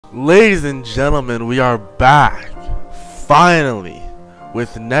Ladies and gentlemen, we are back, finally,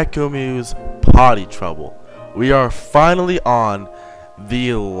 with Nekomew's Potty Trouble. We are finally on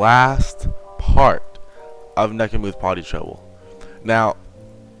the last part of Nekomew's Potty Trouble. Now,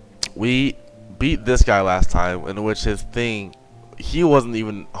 we beat this guy last time, in which his thing, he wasn't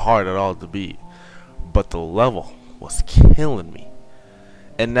even hard at all to beat, but the level was killing me.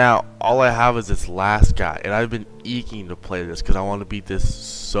 And now, all I have is this last guy, and I've been eking to play this because I want to beat this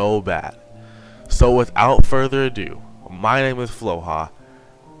so bad. So without further ado, my name is Floha.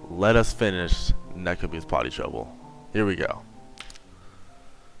 Let us finish Nekomew's Potty Trouble. Here we go.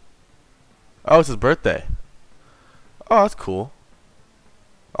 Oh, it's his birthday. Oh, that's cool.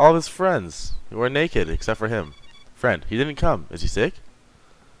 All of his friends were naked except for him. Friend, he didn't come. Is he sick?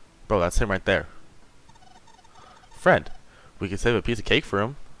 Bro, that's him right there. Friend, we could save a piece of cake for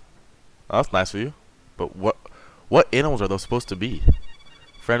him. Oh, that's nice of you. But what animals are those supposed to be?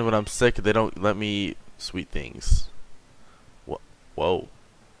 Friend, when I'm sick, they don't let me sweet things. Whoa.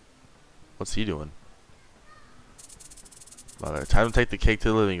 What's he doing? Mother, time to take the cake to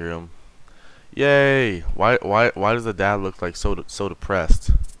the living room. Yay! Why does the dad look like so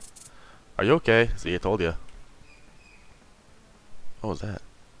depressed? Are you okay? See, I told you. What was that?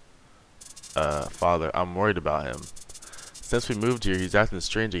 Father, I'm worried about him. Since we moved here, he's acting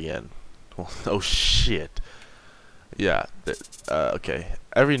strange again. Oh shit. Yeah. Okay.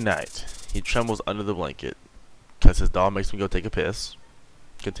 Every night, he trembles under the blanket, cause his doll makes me go take a piss.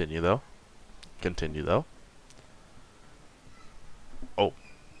 Continue though. Oh.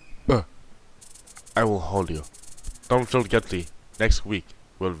 I will hold you. Don't feel guilty. Next week,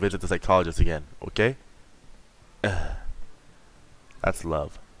 we'll visit the psychologist again. Okay? That's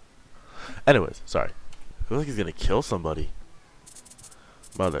love. Anyways, sorry. Looks like he's gonna kill somebody.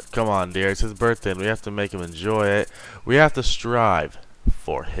 Mother, come on, dear. It's his birthday, and we have to make him enjoy it. We have to strive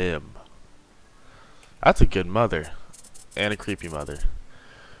for him. That's a good mother. And a creepy mother.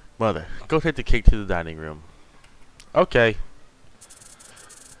 Mother, go take the cake to the dining room. Okay.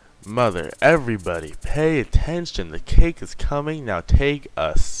 Mother, everybody, pay attention. The cake is coming. Now take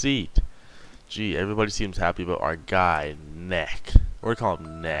a seat. Gee, everybody seems happy about our guy, Neck. We're gonna call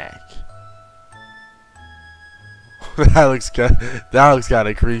him Neck. that looks kind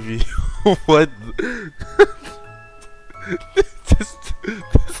of creepy. What?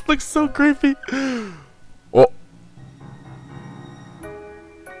 this looks so creepy. Oh.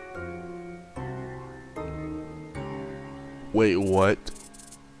 Wait, what?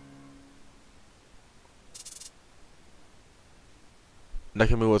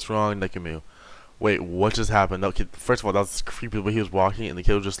 Nekomew, what's wrong, Nekomew? Wait, what just happened? Okay, first of all, that was creepy the way he was walking, and the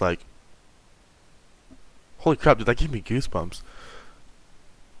kid was just like, holy crap, dude, that gave me goosebumps.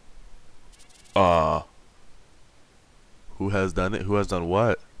 Who has done it? Who has done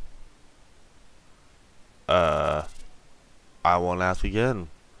what? I won't ask again.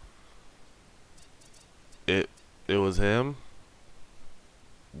 It was him?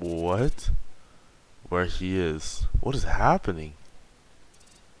 What? Where he is? What is happening?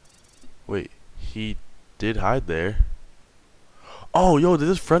 Wait, he did hide there. Oh, yo, did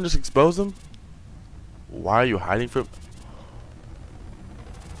his friend just expose him? Why are you hiding from?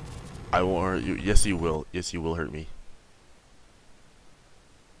 I won't hurt you. Yes, you will. Yes, you will hurt me.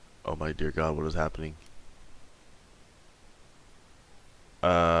 Oh my dear God, what is happening?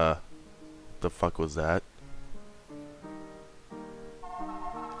 The fuck was that?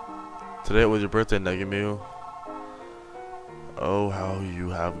 Today was your birthday, Nekomew. Oh, how you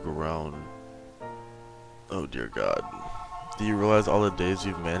have grown. Oh dear God. Do you realize all the days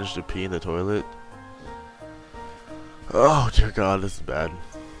you've managed to pee in the toilet? Oh dear God, this is bad.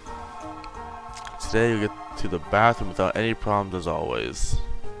 Today you get to the bathroom without any problems as always.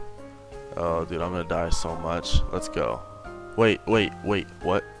 Oh dude, I'm gonna die so much. Let's go. Wait,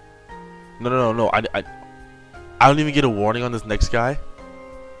 what? No. I don't even get a warning on this next guy.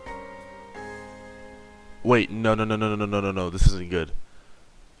 Wait, no. This isn't good.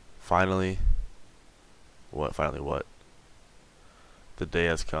 Finally. What? Finally what? The day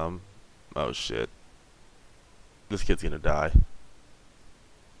has come. Oh shit. This kid's gonna die.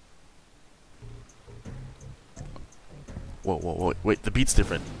 Whoa, wait, the beat's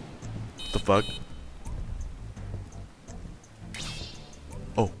different. What the fuck?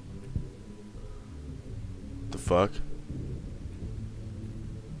 Oh. The fuck?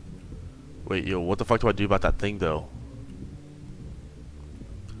 Wait, yo, what the fuck do I do about that thing though?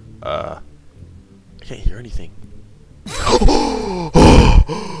 I can't hear anything.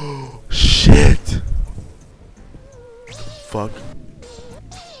 Shit! Fuck.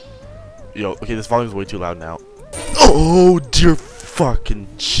 Yo, okay, this volume is way too loud now. Oh dear fucking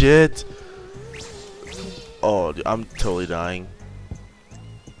shit. Oh, dude, I'm totally dying.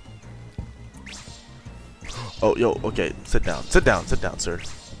 Oh, yo, okay, sit down, sir.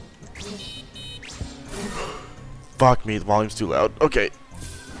 Fuck me, the volume's too loud. Okay.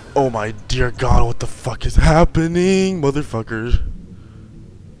 Oh my dear God, what the fuck is happening, motherfuckers?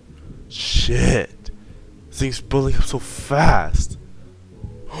 Shit. This thing's building up so fast.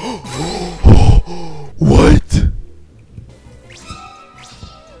 What?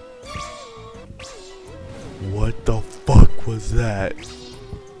 What the fuck was that?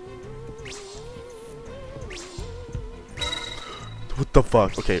 What the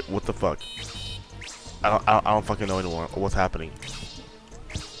fuck? Okay, what the fuck? I don't fucking know anymore. What's happening?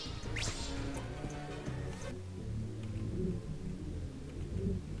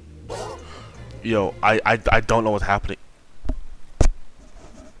 Yo, I don't know what's happening.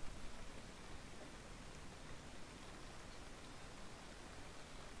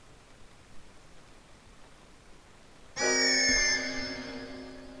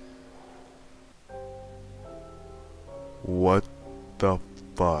 What the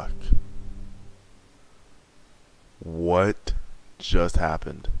fuck? What just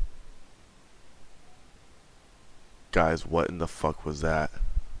happened? Guys, what in the fuck was that?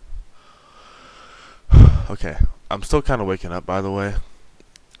 Okay, I'm still kind of waking up, by the way.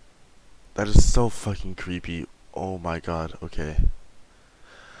 That is so fucking creepy. Oh my God, okay.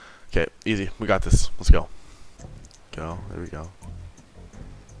 Okay, easy. We got this. Let's go. Go. There we go.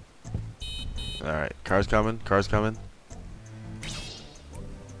 Alright, car's coming. Car's coming.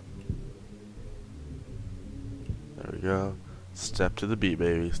 There we go. Step to the beat,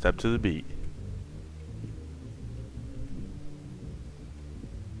 baby. Step to the beat.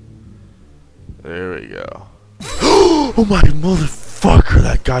 There we go. Oh my motherfucker,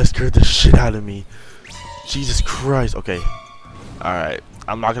 that guy scared the shit out of me. Jesus Christ. Okay. Alright.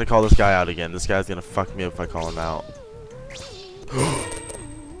 I'm not gonna call this guy out again. This guy's gonna fuck me up if I call him out.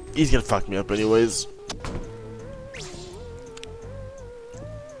 He's gonna fuck me up anyways.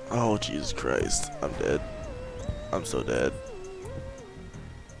 Oh, Jesus Christ. I'm dead. I'm so dead.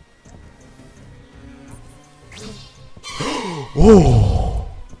 Oh!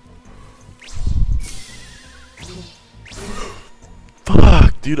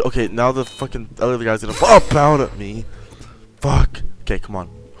 Fuck, dude. Okay, now the fucking other guy's gonna pop out at me. Fuck. Okay, come on.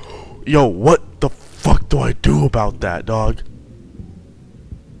 Yo, what the fuck do I do about that, dog?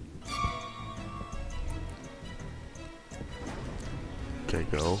 Okay,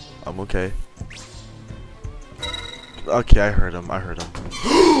 go. I'm okay. Okay, I heard him. I heard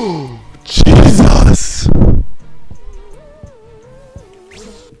him. Jesus!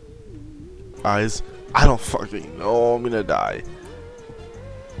 Eyes. I don't fucking know. I'm gonna die.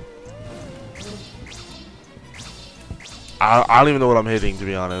 I don't even know what I'm hitting, to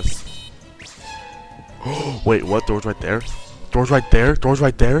be honest. Wait, what? Door's right there? Door's right there? Door's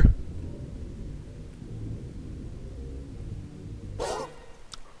right there?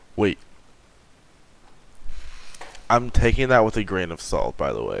 Wait. I'm taking that with a grain of salt,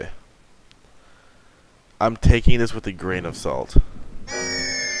 by the way. I'm taking this with a grain of salt.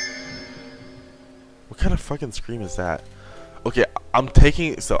 What kind of fucking scream is that? Okay, I'm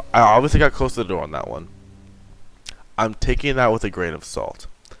taking... So, I obviously got close to the door on that one. I'm taking that with a grain of salt.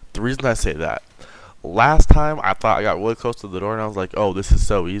 The reason I say that, last time I thought I got really close to the door and I was like, oh, this is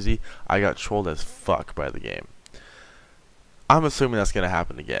so easy. I got trolled as fuck by the game. I'm assuming that's going to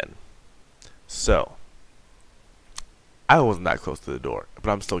happen again. So, I wasn't that close to the door,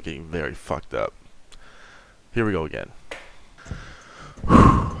 but I'm still getting very fucked up. Here we go again.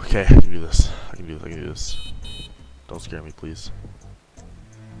 Okay, I can do this. I can do this. I can do this. Don't scare me, please.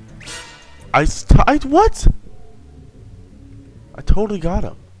 What? I totally got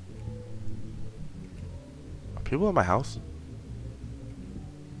him. Are people in my house?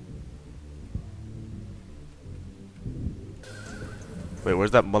 Wait,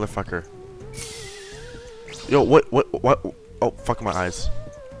 where's that motherfucker? Yo, what? Oh, fuck my eyes.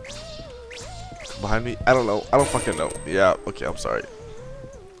 Behind me? I don't know. I don't fucking know. Yeah, okay, I'm sorry.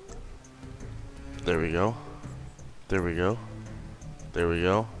 There we go. There we go. There we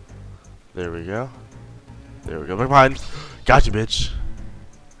go. There we go. There we go. Back behind. Gotcha, bitch.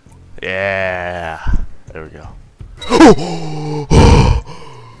 Yeah. There we go.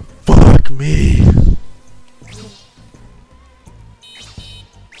 Fuck me.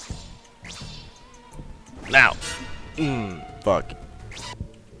 Now. Fuck.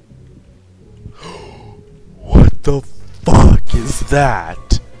 What the fuck is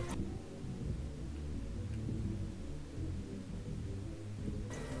that?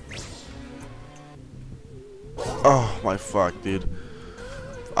 Oh my fuck, dude.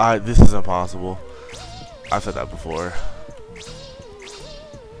 This is impossible. I've said that before.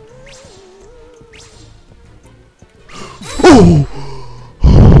 Oh!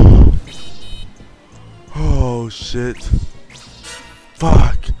 Oh shit.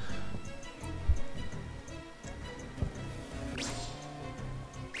 Fuck.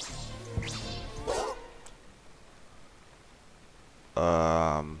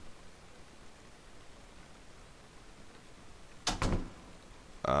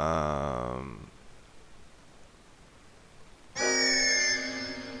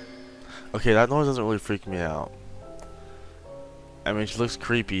 Okay, that noise doesn't really freak me out. I mean, she looks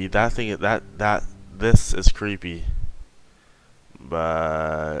creepy. This is creepy,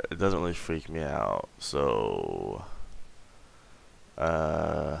 but it doesn't really freak me out. So,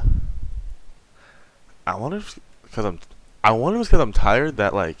 I wonder if I wonder if it's because I'm tired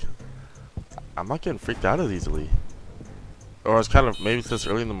that like I'm not getting freaked out as easily, or it's kind of maybe it's just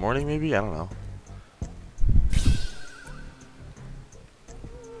early in the morning. Maybe I don't know.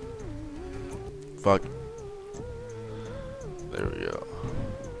 Fuck. There we go.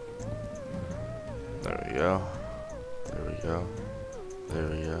 There we go. There we go. There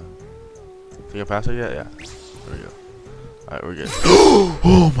we go. Think I passed it yet? Yeah. There we go. Alright, we're good.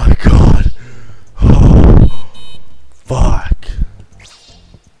 Oh my god! Oh, fuck.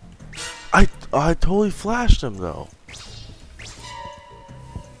 I totally flashed him though.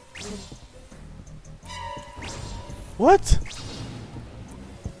 What?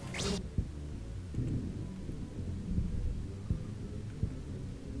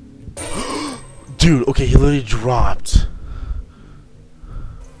 Dude, okay, he literally dropped.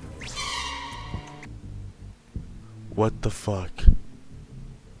 What the fuck?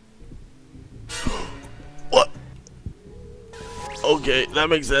 What? Okay, that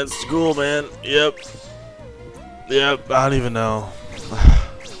makes sense. Cool, man. Yep. Yep, I don't even know.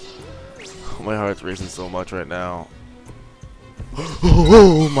 My heart's racing so much right now.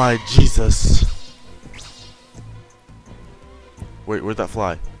 Oh my Jesus. Wait, where'd that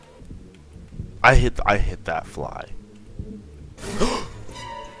fly? I hit that fly.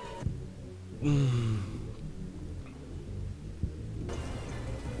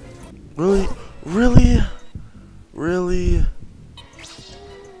 Really? Really? Really?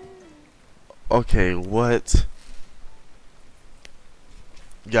 Okay, what?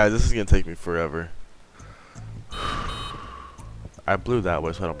 Guys, this is gonna take me forever. I blew that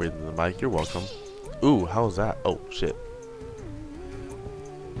way so I don't breathe in the mic. You're welcome. Ooh, how was that? Oh, shit.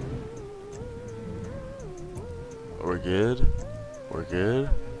 We're good. We're good.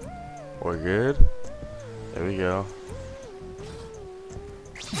 We're good. There we go.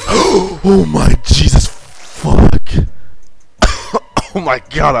 Oh my Jesus, fuck. Oh my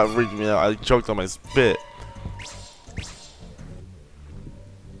god, that freaked me out. I choked on my spit.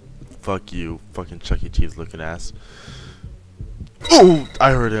 Fuck you, fucking Chuck E. Cheese looking ass. Oh,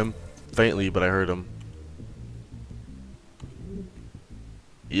 I heard him. Faintly, but I heard him.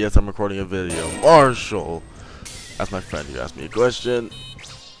 Yes, I'm recording a video. Marshall. That's my friend who asked me a question.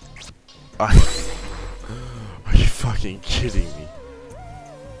 Are you fucking kidding me?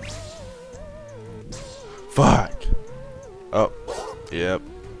 Fuck. Oh, yep.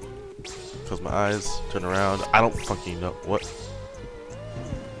 Close my eyes, turn around. I don't fucking know. What?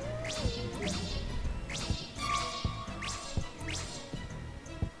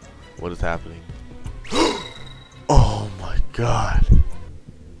 What is happening? Oh my god.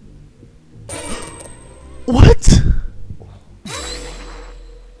 What?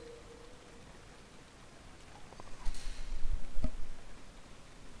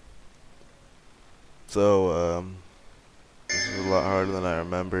 So, this is a lot harder than I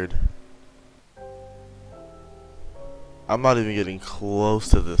remembered. I'm not even getting close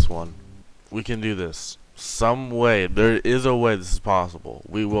to this one. We can do this. Some way. There is a way this is possible.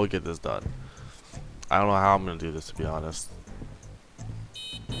 We will get this done. I don't know how I'm going to do this, to be honest.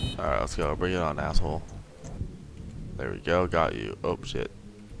 Alright, let's go. Bring it on, asshole. There we go. Got you. Oh, shit.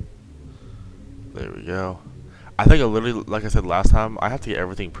 There we go. I think I literally, like I said last time, I have to get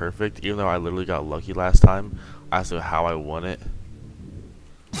everything perfect, even though I literally got lucky last time as to how I won it.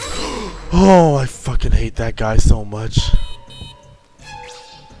 Oh, I fucking hate that guy so much.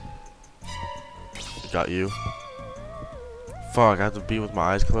 Got you. Fuck, I have to be with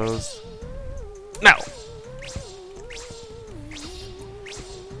my eyes closed. No!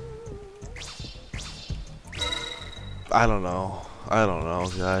 I don't know. I don't know,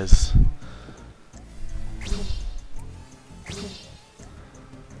 guys.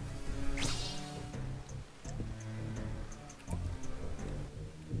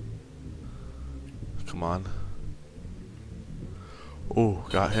 Come on.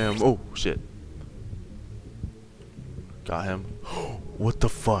 got him. Oh, shit. Got him. What the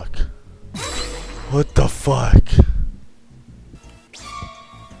fuck? What the fuck?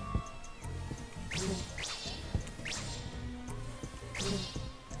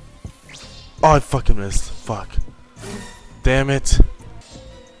 Oh, I fucking missed. Fuck. Damn it.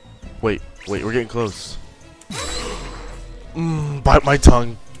 Wait, we're getting close. Bite my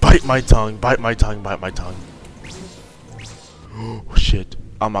tongue. Bite my tongue. Bite my tongue. Bite my tongue. Oh, shit.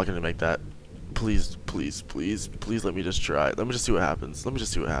 I'm not gonna make that. Please, please, please, please let me just try. Let me just see what happens. Let me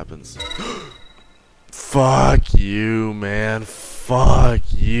just see what happens. Fuck you, man. Fuck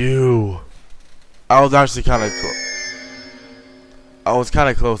you. I was actually kind of close. I was kind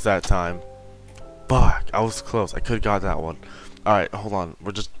of close that time. Fuck, I was close. I could have got that one. Alright, hold on.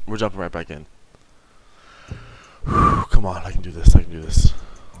 We're jumping right back in. Whew, come on, I can do this. I can do this.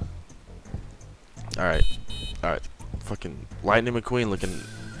 Alright. Alright. Fucking Lightning McQueen looking.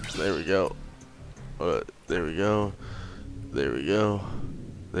 There we go. There we go. There we go.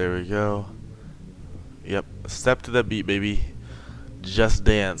 There we go. Yep. Step to the beat, baby. Just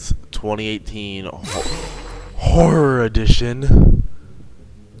Dance 2018 Horror Edition.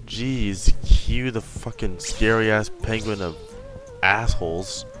 Jeez, cue the fucking scary ass penguin of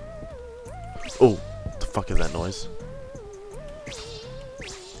assholes. Oh, what the fuck is that noise?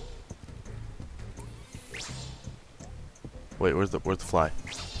 Wait, where's the fly?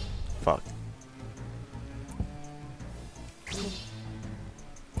 Fuck.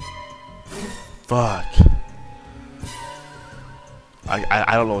 Fuck.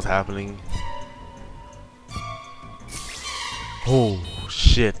 I don't know what's happening. Oh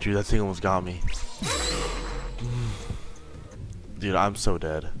shit, dude, that thing almost got me. Dude, I'm so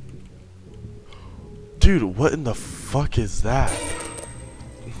dead. Dude, what in the fuck is that?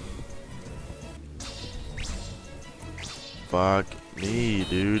 Fuck me,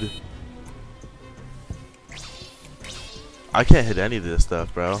 dude. I can't hit any of this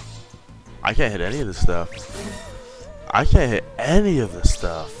stuff, bro. I can't hit any of this stuff. I can't hit any of this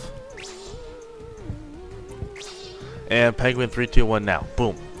stuff. And Penguin 3, 2, 1 now.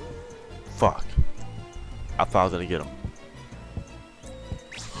 Boom. Fuck. I thought I was gonna get him.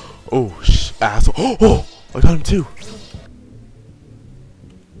 Oh, asshole. Oh, I got him too.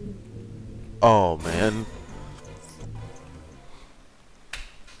 Oh, man.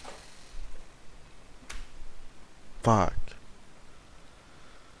 Fuck.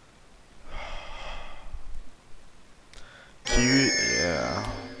 Cute, yeah.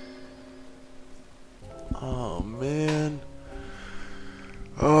 Oh, man.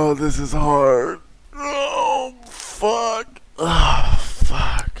 Oh, this is hard. Oh, fuck. Oh,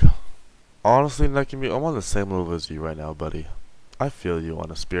 fuck. Honestly, Nekomew, I'm on the same level as you right now, buddy. I feel you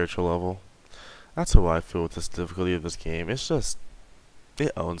on a spiritual level. That's how I feel with this difficulty of this game. It's just,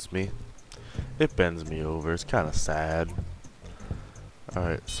 it owns me. It bends me over. It's kind of sad.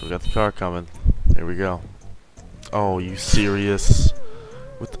 Alright, so we got the car coming. Here we go. Oh, you serious?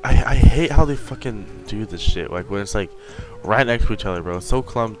 I hate how they fucking do this shit. Like when it's like right next to each other, bro. It's so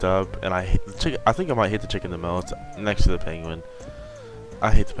clumped up, and I hate the chicken. I think I might hate the chicken the most next to the penguin.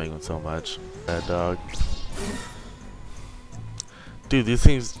 I hate the penguin so much. Bad dog. Dude, these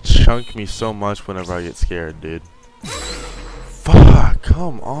things chunk me so much whenever I get scared, dude. Fuck,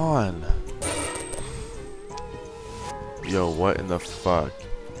 come on. Yo, what in the fuck?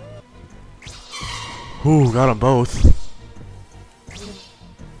 Ooh, got them both.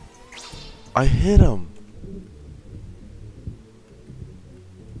 I hit him.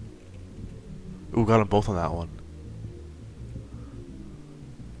 Ooh, got them both on that one.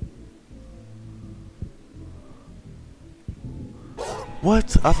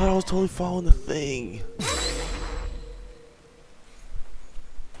 What? I thought I was totally following the thing.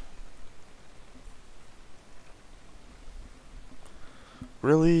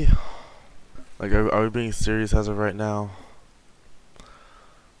 Really? Like, are we being serious as of right now?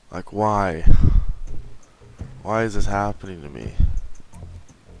 Like, why? Why is this happening to me?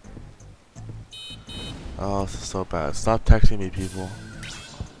 Oh, this is so bad. Stop texting me, people.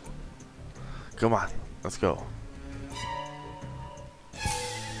 Come on, let's go.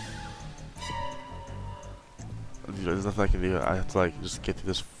 Dude, there's nothing I can do. I have to, like, just get through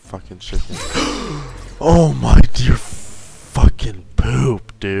this fucking chicken. Oh my dear fucking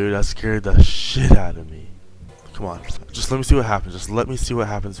poop, dude. That scared the shit out of me. Come on. Just let me see what happens. Just let me see what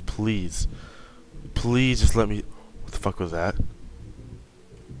happens, please. Please, just let me... What the fuck was that?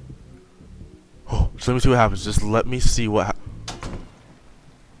 Oh, just let me see what happens. Just let me see what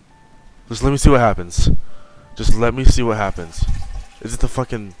Just let me see what happens. Just let me see what happens. Is it the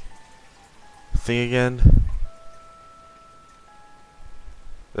fucking thing again?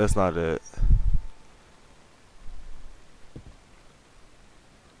 That's not it.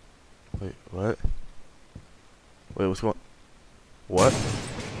 Wait, what? Wait, what's going on? What?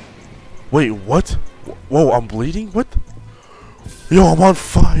 Wait, what? Whoa, I'm bleeding? What? Yo, I'm on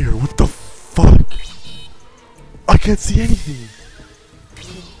fire. What the fuck? I can't see anything.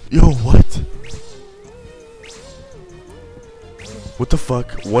 Yo, what? What the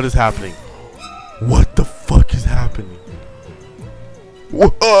fuck? What is happening? What the fuck is happening?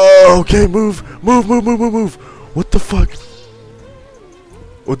 Oh, okay, move. What the fuck?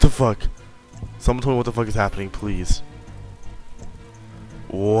 What the fuck? Someone tell me what the fuck is happening, please.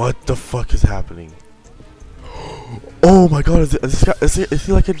 What the fuck is happening? Oh my god, is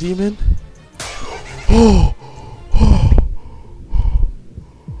he like a demon? Oh,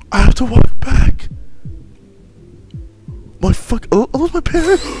 I have to walk back. My fuck, oh, my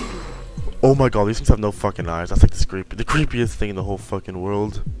parents. Oh my god, these things have no fucking eyes. That's like the creepiest thing in the whole fucking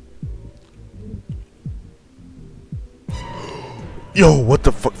world. Yo, what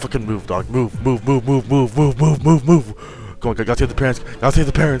the fuck? Fucking move, dog. Move. Come on, gotta save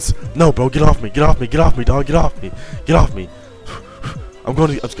the parents. No, bro, get off me, dog. Get off me. I'm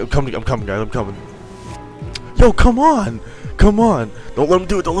coming, guys. I'm coming. Yo, come on. Don't let him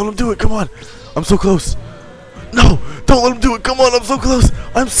do it. Come on. I'm so close. No, don't let him do it. Come on, I'm so close.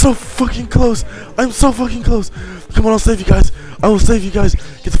 I'm so fucking close. Come on, I'll save you guys. I will save you guys.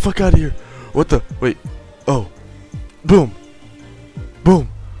 Get the fuck out of here. What the? Wait. Oh. Boom.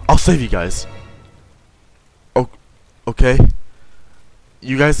 I'll save you guys. Oh, okay.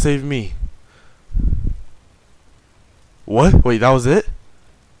 You guys saved me. What? Wait, that was it?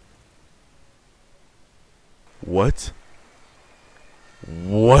 What?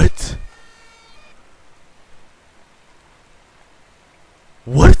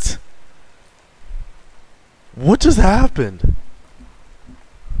 What just happened?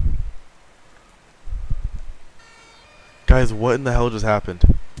 Guys, what in the hell just happened?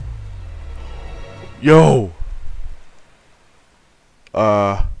 Yo!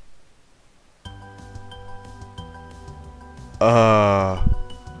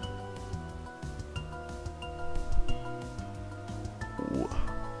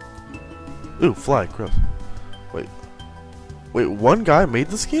 Ooh, fly, gross. Wait, one guy made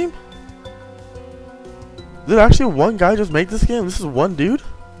this game? Did actually one guy just make this game? This is one dude?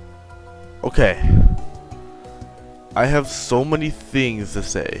 Okay. I have so many things to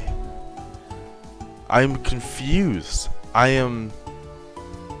say. I'm confused. I am.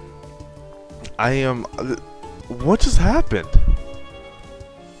 What just happened?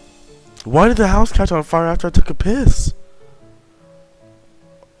 Why did the house catch on fire after I took a piss?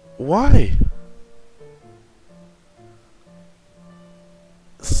 Why?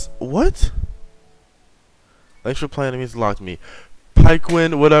 What? Thanks for playing. It means a lot to me.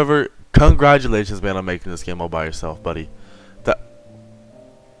 Pikewind, whatever. Congratulations, man, on making this game all by yourself, buddy.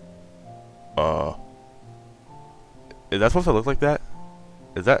 Is that supposed to look like that?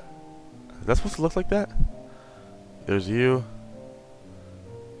 Is that supposed to look like that? There's you.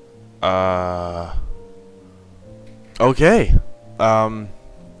 Okay. I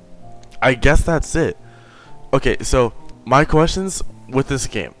guess that's it. Okay, so my questions with this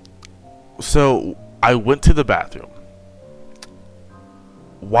game. So I went to the bathroom.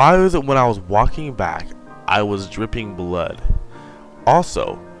 Why was it when I was walking back I was dripping blood?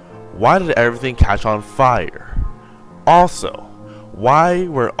 Also, why did everything catch on fire? Also, why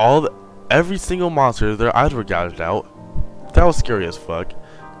were every single monster, their eyes were gouged out? That was scary as fuck.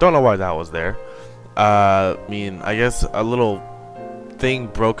 Don't know why that was there. I mean, I guess a little thing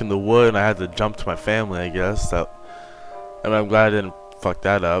broke in the wood and I had to jump to my family, I guess. So, and I'm glad I didn't fuck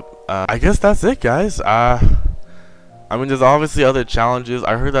that up. I guess that's it, guys. I mean, there's obviously other challenges.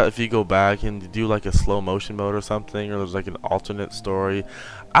 I heard that if you go back and do like a slow motion mode or something, or there's like an alternate story.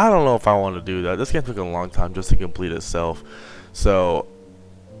 I don't know if I want to do that. This game took a long time just to complete itself. So,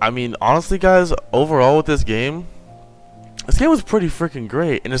 I mean, honestly, guys, overall with this game was pretty freaking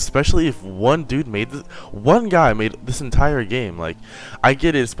great. And especially if one guy made this entire game. Like, I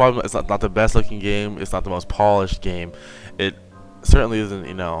get it. It's not the best looking game. It's not the most polished game. It certainly isn't,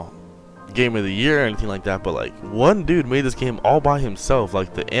 you know, game of the year or anything like that, but like one dude made this game all by himself.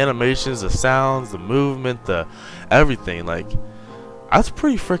 Like the animations, the sounds, the movement, the everything. Like, that's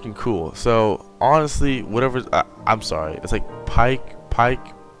pretty freaking cool. So honestly, whatever, I'm sorry, it's like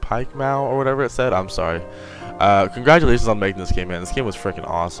Pikemew or whatever it said. I'm sorry. Congratulations on making this game, man. This game was freaking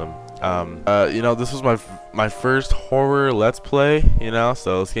awesome. You know, this was my first horror let's play, you know,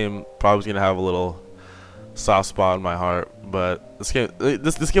 so this game probably was gonna have a little soft spot in my heart, but this game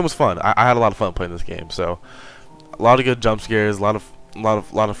was fun. I had a lot of fun playing this game. So a lot of good jump scares, a lot of a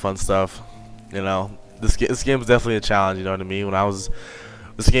lot of fun stuff. You know, this game was definitely a challenge. You know what I mean?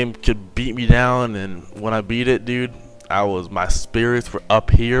 This game could beat me down, and when I beat it, dude, my spirits were up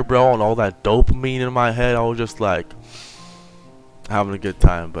here, bro, and all that dopamine in my head. I was just like having a good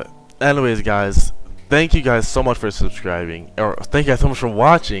time. But anyways, guys, thank you guys so much for subscribing, or thank you guys so much for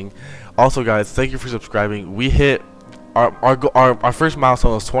watching. Also, guys, thank you for subscribing. We hit our first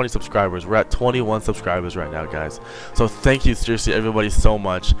milestone was 20 subscribers. We're at 21 subscribers right now, guys. So thank you, seriously, everybody, so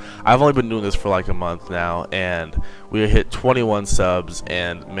much. I've only been doing this for like a month now, and we hit 21 subs,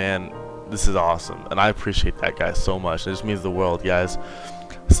 and man, this is awesome, and I appreciate that, guys, so much. It just means the world, guys.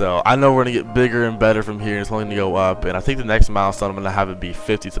 So I know we're gonna get bigger and better from here. It's only gonna go up, and I think the next milestone I'm gonna have it be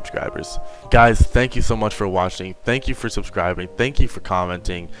 50 subscribers. Guys, thank you so much for watching. Thank you for subscribing. Thank you for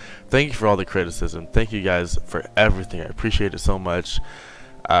commenting. Thank you for all the criticism. Thank you guys for everything. I appreciate it so much.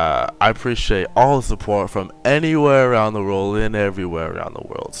 I appreciate all the support from anywhere around the world and everywhere around the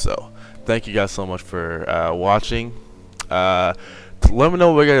world. So thank you guys so much for watching. Let me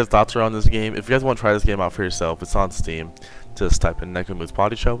know what your guys' thoughts are on this game. If you guys want to try this game out for yourself, it's on Steam. Just type in Nekomew's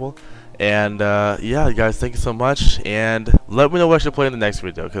Potty Trouble. And yeah, guys, thank you so much. And let me know what I should play in the next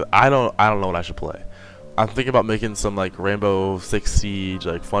video, because I don't know what I should play. I'm thinking about making some like Rainbow Six Siege,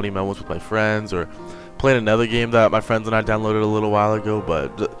 like funny moments with my friends, or playing another game that my friends and I downloaded a little while ago.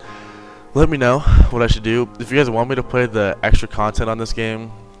 But let me know what I should do. If you guys want me to play the extra content on this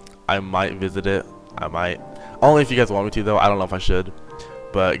game, I might visit it. I might. Only if you guys want me to, though. I don't know if I should.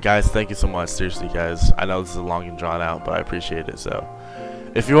 But guys, thank you so much. Seriously, guys. I know this is long and drawn out, but I appreciate it. So,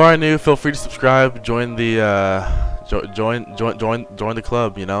 if you are new, feel free to subscribe. Join the join the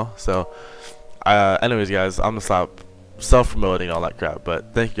club. You know. So, anyways, guys, I'm gonna stop self-promoting all that crap.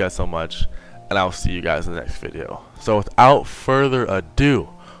 But thank you guys so much, and I'll see you guys in the next video. So, without further ado,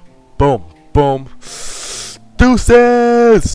 boom, boom, deuces.